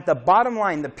 at the bottom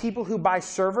line, the people who buy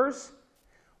servers,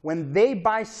 when they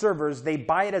buy servers, they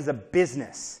buy it as a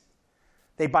business.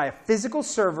 They buy a physical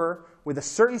server with a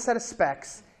certain set of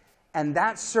specs, and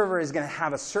that server is going to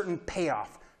have a certain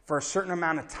payoff for a certain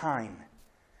amount of time,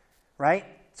 right?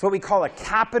 It's what we call a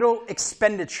capital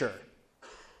expenditure.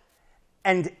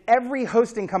 And every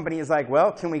hosting company is like,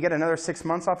 well, can we get another 6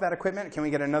 months off that equipment? Can we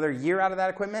get another year out of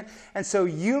that equipment? And so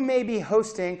you may be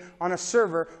hosting on a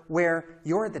server where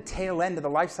you're at the tail end of the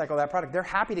life cycle of that product. They're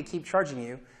happy to keep charging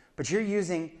you, but you're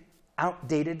using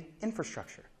outdated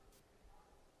infrastructure.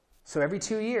 So every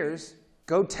 2 years,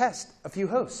 go test a few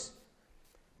hosts.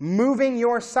 Moving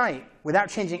your site without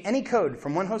changing any code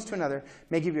from one host to another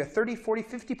may give you a 30, 40,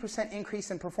 50% increase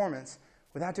in performance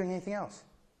without doing anything else.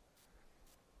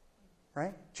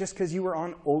 Right? Just because you were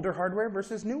on older hardware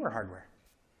versus newer hardware.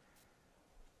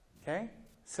 Okay?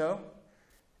 So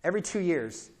every 2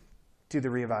 years, do the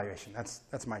reevaluation.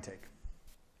 That's my take.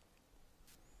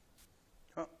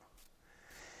 Oh.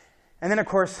 And then, of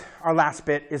course, our last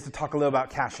bit is to talk a little about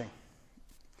caching.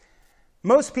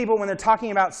 Most people, when they're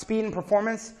talking about speed and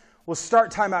performance, will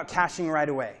start talking about caching right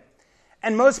away.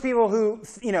 And most people who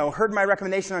heard my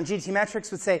recommendation on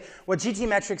GTmetrix would say, well,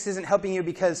 GTmetrix isn't helping you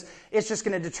because it's just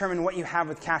going to determine what you have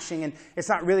with caching, and it's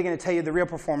not really going to tell you the real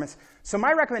performance. So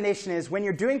my recommendation is when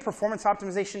you're doing performance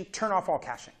optimization, turn off all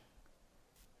caching.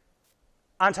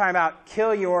 I'm talking about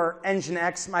kill your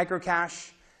Nginx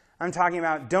microcache. I'm talking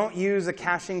about don't use a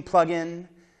caching plugin,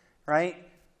 right?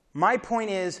 My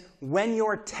point is when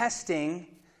you're testing,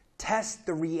 test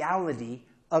the reality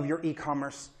of your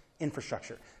e-commerce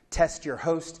infrastructure. Test your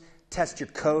host, test your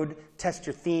code, test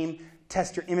your theme,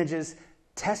 test your images,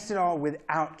 test it all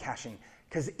without caching.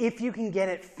 Because if you can get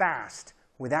it fast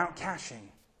without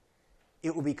caching,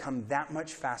 it will become that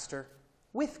much faster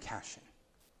with caching.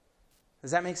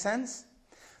 Does that make sense?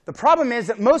 The problem is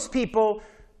that most people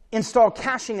install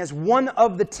caching as one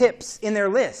of the tips in their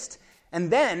list.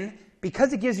 And then,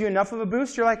 because it gives you enough of a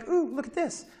boost, you're like, ooh, look at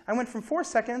this. I went from 4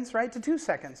 seconds, right, to 2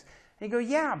 seconds. And you go,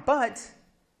 yeah, but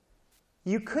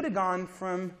you could have gone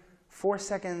from 4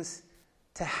 seconds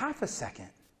to half a second.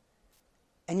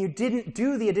 And you didn't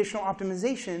do the additional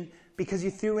optimization because you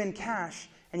threw in cache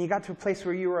and you got to a place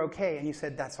where you were OK and you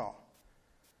said, that's all.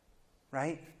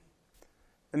 Right?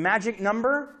 The magic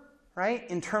number, right,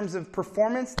 in terms of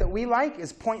performance that we like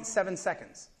is 0.7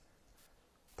 seconds.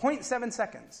 0.7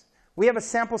 seconds. We have a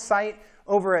sample site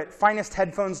over at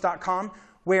finestheadphones.com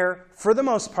where, for the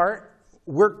most part,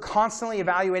 we're constantly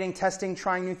evaluating, testing,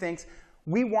 trying new things.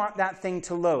 We want that thing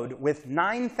to load with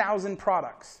 9,000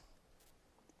 products.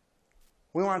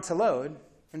 We want it to load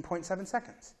in 0.7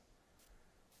 seconds.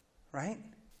 Right?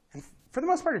 And for the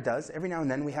most part, it does. Every now and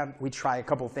then we try a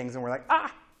couple of things and we're like,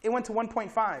 it went to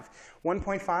 1.5.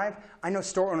 1.5, I know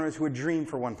store owners who would dream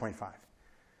for 1.5.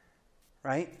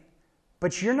 Right?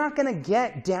 But you're not going to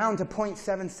get down to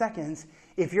 0.7 seconds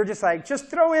if you're just like, just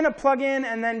throw in a plugin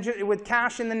and then with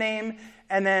cache in the name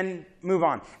and then move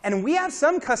on. And we have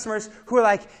some customers who are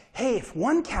like, hey, if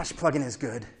one cache plugin is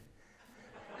good,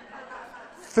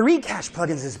 3 cache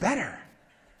plugins is better.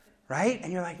 Right?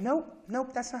 And you're like, nope,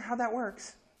 that's not how that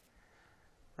works.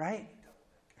 Right?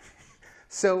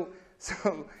 So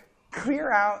clear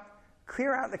out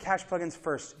the cache plugins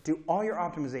first. Do all your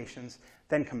optimizations,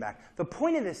 then come back. The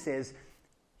point of this is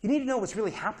you need to know what's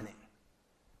really happening.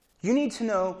 You need to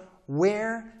know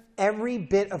where every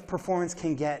bit of performance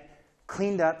can get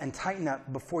cleaned up and tightened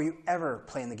up before you ever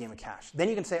play in the game of cache. Then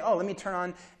you can say, oh, let me turn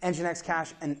on Nginx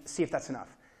cache and see if that's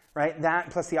enough. Right? That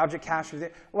plus the object cache.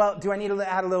 Well, do I need to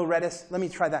add a little Redis? Let me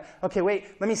try that. OK, wait,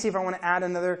 let me see if I want to add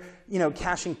another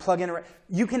caching plugin.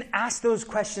 You can ask those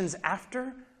questions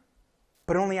after,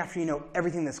 but only after you know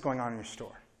everything that's going on in your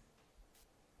store.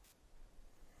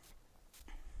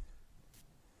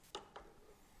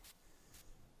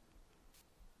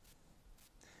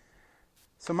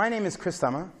 So my name is Chris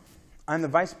Lema. I'm the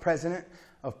Vice President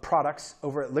of Products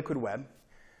over at Liquid Web.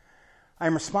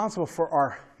 I'm responsible for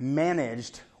our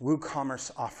managed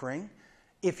WooCommerce offering.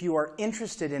 If you are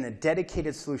interested in a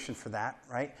dedicated solution for that,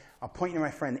 right, I'll point you to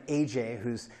my friend AJ,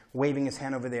 who's waving his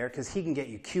hand over there, because he can get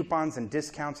you coupons and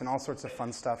discounts and all sorts of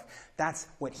fun stuff. That's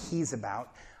what he's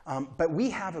about. But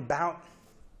we have about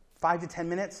 5 to 10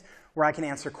 minutes where I can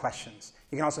answer questions.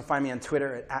 You can also find me on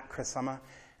Twitter at Chris Lema.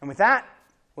 And with that,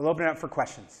 we'll open it up for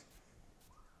questions.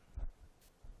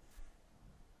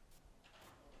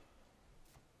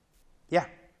 Yeah?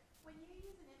 When you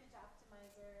use an image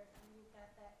optimizer and you've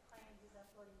got that client who's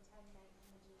uploading 10 meg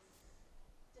images,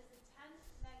 does the 10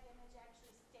 meg image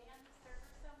actually stay on the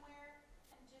server somewhere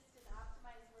and just an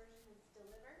optimized version is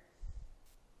delivered?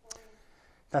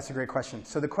 That's a great question.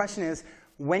 So the question is,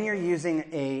 when you're using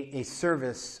a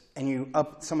service and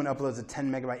someone uploads a 10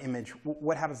 megabyte image,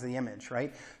 what happens to the image,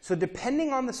 right? So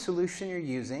depending on the solution you're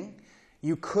using,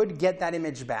 you could get that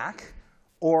image back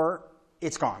or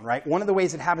it's gone, right? One of the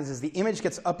ways it happens is the image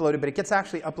gets uploaded, but it gets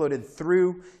actually uploaded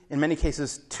through, in many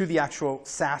cases, to the actual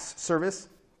SaaS service.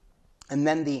 And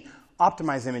then the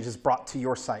optimized image is brought to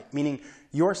your site, meaning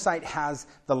your site has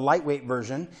the lightweight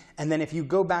version, and then if you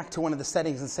go back to one of the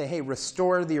settings and say, hey,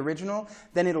 restore the original,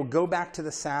 then it'll go back to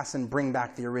the SaaS and bring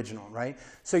back the original, right?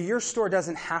 So your store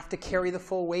doesn't have to carry the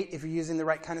full weight if you're using the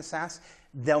right kind of SaaS.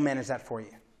 They'll manage that for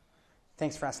you.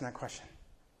 Thanks for asking that question.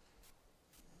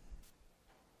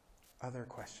 Other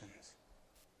questions?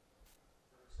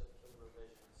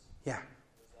 Yeah.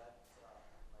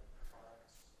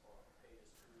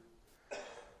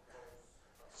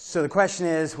 So the question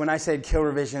is, when I said kill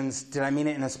revisions, did I mean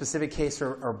it in a specific case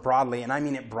or broadly? And I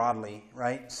mean it broadly,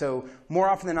 right? So more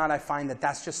often than not, I find that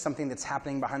that's just something that's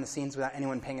happening behind the scenes without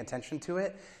anyone paying attention to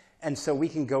it. And so we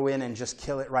can go in and just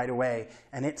kill it right away,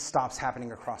 and it stops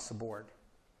happening across the board.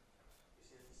 You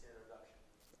see a reduction?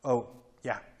 Oh,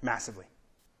 yeah, massively.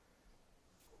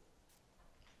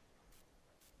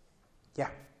 Yeah.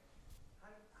 How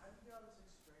do you get all this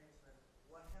experience, and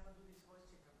what happened to these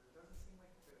hosting companies? It doesn't seem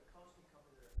like the hosting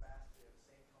companies are fast. They're the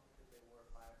same companies they were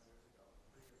 5 years ago,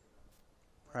 3 years ago.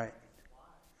 Right.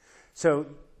 Why? So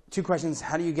 2 questions.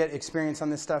 How do you get experience on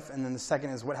this stuff? And then the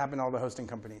second is, what happened to all the hosting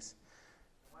companies?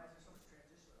 And why is there so much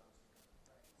transition on hosting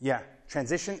companies? Yeah,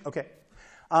 transition, okay.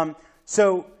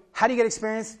 So how do you get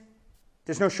experience?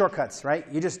 There's no shortcuts, right?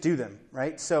 You just do them,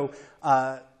 right? So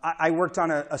I worked on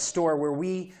a store where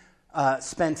we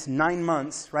spent 9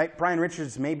 months, right? Brian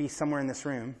Richards may be somewhere in this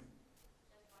room.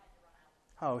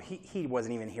 Oh, he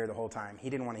wasn't even here the whole time. He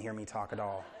didn't want to hear me talk at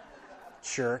all.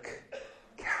 Jerk.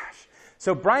 Gosh.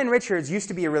 So Brian Richards used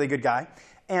to be a really good guy.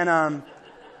 And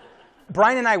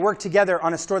Brian and I worked together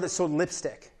on a store that sold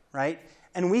lipstick, right?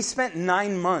 And we spent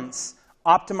 9 months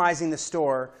optimizing the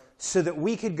store so that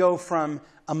we could go from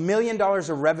 $1 million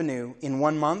of revenue in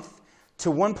 1 month to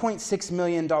 $1.6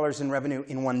 million in revenue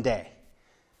in 1 day,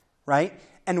 right?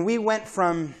 And we went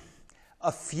from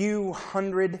a few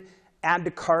hundred add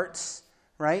to carts,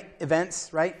 right,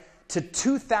 events, right, to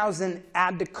 2,000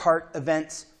 add to cart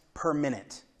events per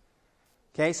minute.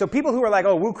 Okay, so people who are like,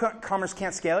 oh, WooCommerce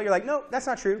can't scale, you're like, no, that's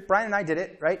not true. Brian and I did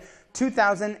it, right?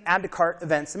 2,000 add to cart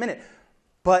events a minute.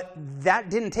 But that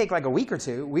didn't take like a week or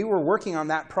two. We were working on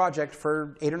that project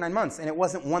for 8 or 9 months, and it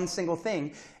wasn't one single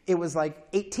thing. It was like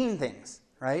 18 things,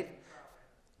 right?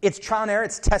 It's trial and error.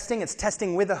 It's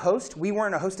testing with a host. We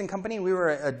weren't a hosting company. We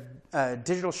were a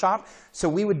digital shop. So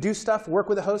we would do stuff, work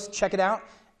with a host, check it out,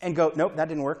 and go, nope, that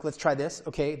didn't work. Let's try this.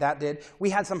 Okay, that did.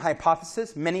 We had some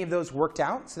hypotheses. Many of those worked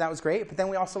out, so that was great. But then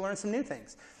we also learned some new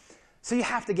things. So you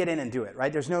have to get in and do it,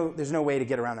 right? There's no way to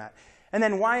get around that. And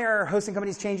then why are hosting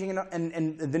companies changing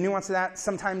and the nuance of that?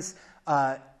 Sometimes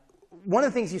one of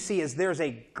the things you see is there's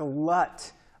a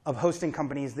glut of hosting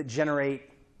companies that generate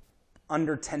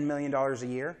under $10 million a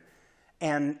year.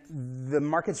 And the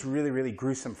market's really, really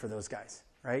gruesome for those guys,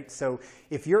 right? So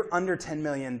if you're under 10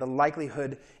 million, the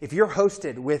likelihood, if you're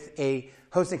hosted with a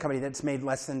hosting company that's made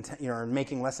less than,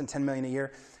 making less than 10 million a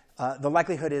year, the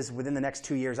likelihood is within the next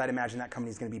 2 years, I'd imagine that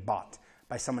company is going to be bought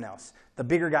by someone else. The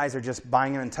bigger guys are just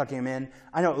buying them and tucking them in.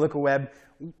 I know at LookAWeb,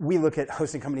 we look at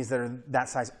hosting companies that are that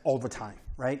size all the time,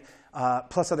 right?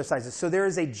 Plus other sizes. So there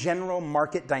is a general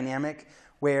market dynamic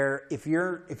where if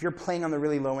you're playing on the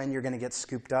really low end, you're going to get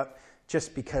scooped up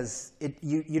just because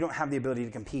you don't have the ability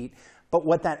to compete. But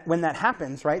when that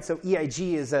happens, right? So EIG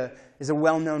is a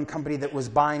well-known company that was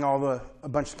buying a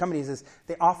bunch of companies. Is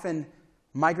they often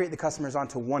migrate the customers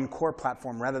onto one core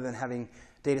platform rather than having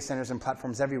data centers and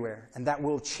platforms everywhere. And that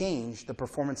will change the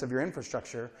performance of your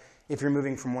infrastructure if you're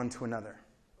moving from one to another.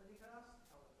 But you can also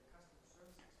tell the customer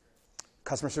service experience.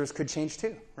 Customer service could change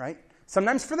too, right?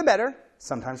 Sometimes for the better,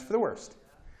 sometimes for the worst.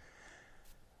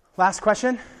 Last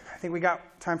question. I think we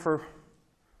got time for,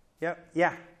 yep, yeah.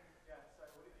 Sorry,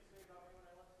 what did you say about me when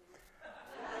I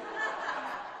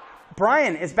left you?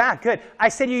 Brian is back, good. I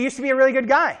said you used to be a really good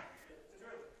guy.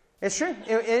 It's true.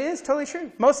 It is totally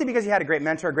true. Mostly because you had a great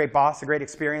mentor, a great boss, a great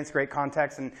experience, great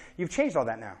context, and you've changed all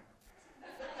that now.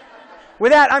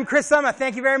 With that, I'm Chris Lema.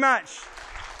 Thank you very much.